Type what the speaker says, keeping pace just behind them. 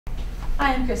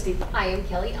Hi, I'm Christy. Hi, I'm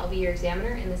Kelly. I'll be your examiner,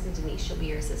 and this is Denise. She'll be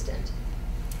your assistant.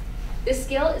 This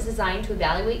skill is designed to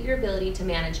evaluate your ability to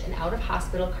manage an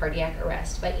out-of-hospital cardiac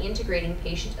arrest by integrating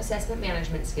patient assessment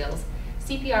management skills,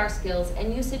 CPR skills,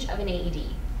 and usage of an AED.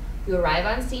 You arrive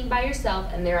on scene by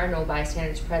yourself, and there are no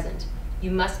bystanders present. You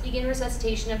must begin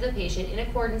resuscitation of the patient in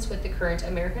accordance with the current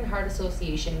American Heart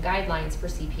Association guidelines for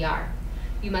CPR.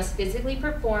 You must physically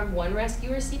perform one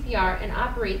rescue or CPR and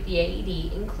operate the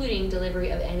AED, including delivery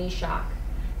of any shock.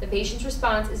 The patient's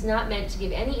response is not meant to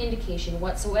give any indication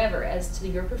whatsoever as to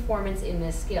your performance in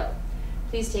this skill.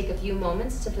 Please take a few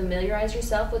moments to familiarize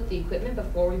yourself with the equipment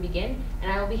before we begin,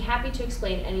 and I will be happy to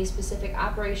explain any specific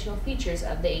operational features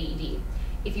of the AED.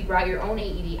 If you brought your own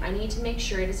AED, I need to make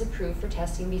sure it is approved for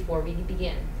testing before we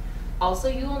begin. Also,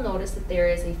 you will notice that there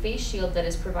is a face shield that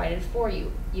is provided for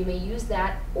you. You may use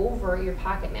that over your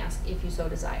pocket mask if you so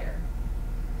desire.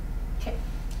 Okay.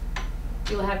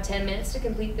 You will have 10 minutes to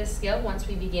complete this skill once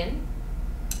we begin.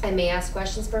 I may ask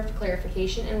questions for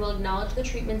clarification and will acknowledge the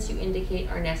treatments you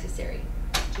indicate are necessary.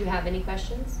 Do you have any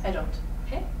questions? I don't.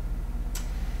 Okay.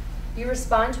 You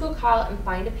respond to a call and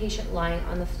find a patient lying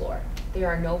on the floor. There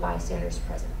are no bystanders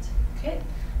present. Okay.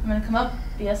 I'm going to come up.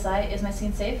 BSI, is my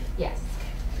scene safe? Yes. Okay.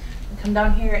 Come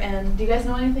down here, and do you guys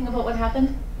know anything about what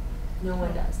happened? No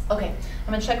one does. Okay. I'm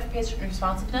going to check for patient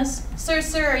responsiveness.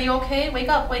 Sir, are you okay? Wake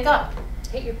up, wake up.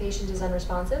 Okay, your patient is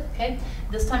unresponsive. Okay.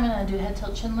 This time I'm going to do head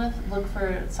tilt chin lift, look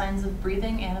for signs of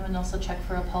breathing, and I'm going to also check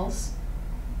for a pulse.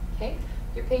 Okay.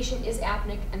 Your patient is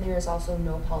apneic, and there is also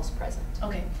no pulse present.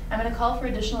 Okay. I'm going to call for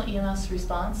additional EMS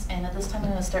response, and at this time I'm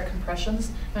going to start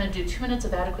compressions. I'm going to do 2 minutes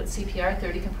of adequate CPR,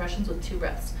 30 compressions with 2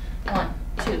 breaths. 1,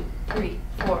 2, 3,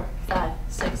 4, 5,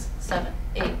 6, 7,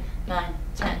 8, 9,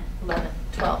 10, 11,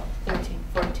 12, 13,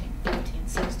 14, 15,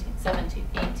 16, 17,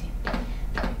 18,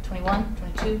 20, 21,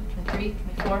 22, 23,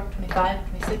 24, 25,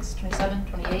 26, 27,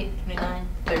 28, 29,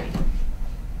 30.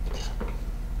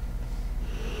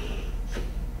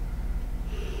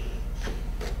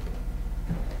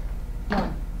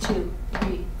 One, 2,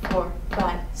 3, 4,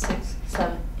 5, 6,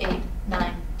 7, 8,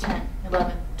 9, 10,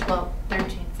 11, 12,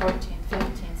 13, 14,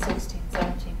 15, 16,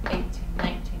 17, 18,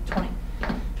 19, 20,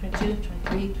 22,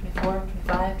 23, 24,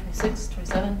 25, 26,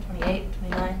 27, 28,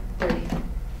 29, 30.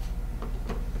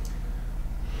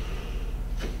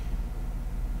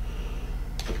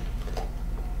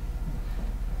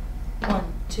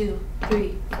 One, 2,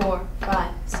 3, 4,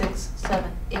 5, 6,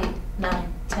 7, 8,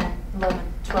 9, 10,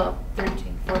 11, 12,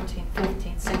 13, 14,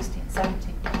 15, 16,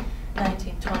 17,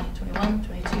 19, 20, 21,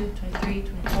 22, 23,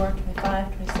 24,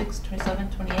 25, 26, 27,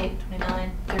 28,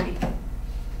 29, 30.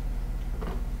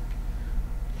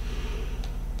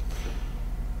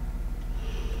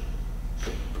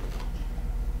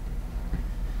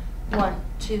 One,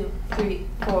 2, 3,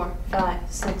 4, 5,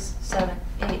 6, 7,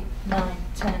 8, 9,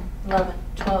 10, 11,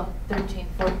 12, 13,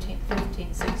 14,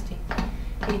 15, 16,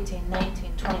 18,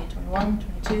 19, 20, 21,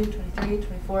 22, 23,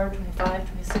 24,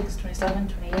 25, 26, 27,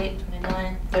 28,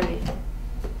 29, 30.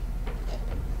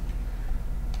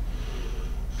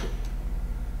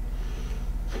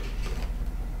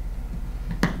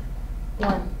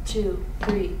 One, 2,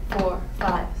 3, 4,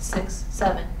 5, 6,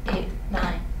 7, 8,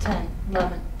 9, 10,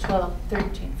 11, 12,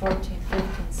 13, 14,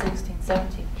 15, 16,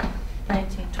 17,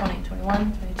 19, 20,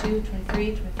 21, 22,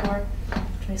 23, 24,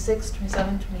 26,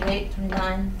 27, 28,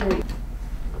 29, 30.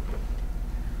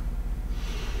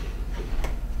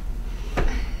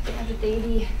 Have the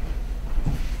baby.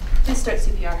 Please start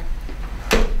CPR.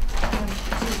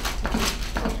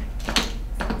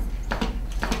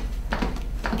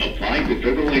 Apply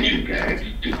defibrillation pads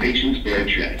to patient's bare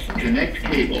chest. Connect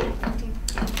cable.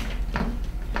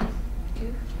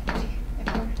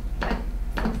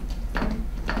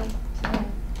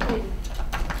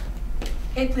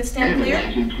 Okay, please stand clear.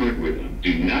 Analyzing heart rhythm.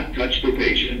 Do not touch the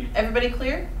patient. Everybody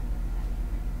clear?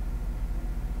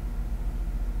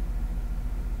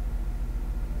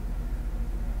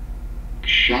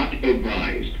 Shock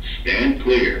advised. Stand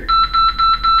clear.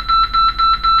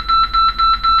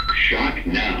 Shock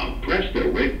now. Press the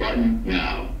red button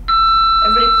now.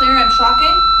 Everybody clear? I'm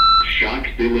shocking. Shock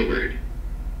delivered.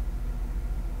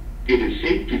 It is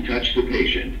safe to touch the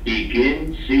patient.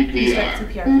 Begin Please start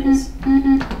CPR. CPR, please.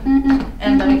 And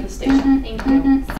I'm back at the station. Thank you.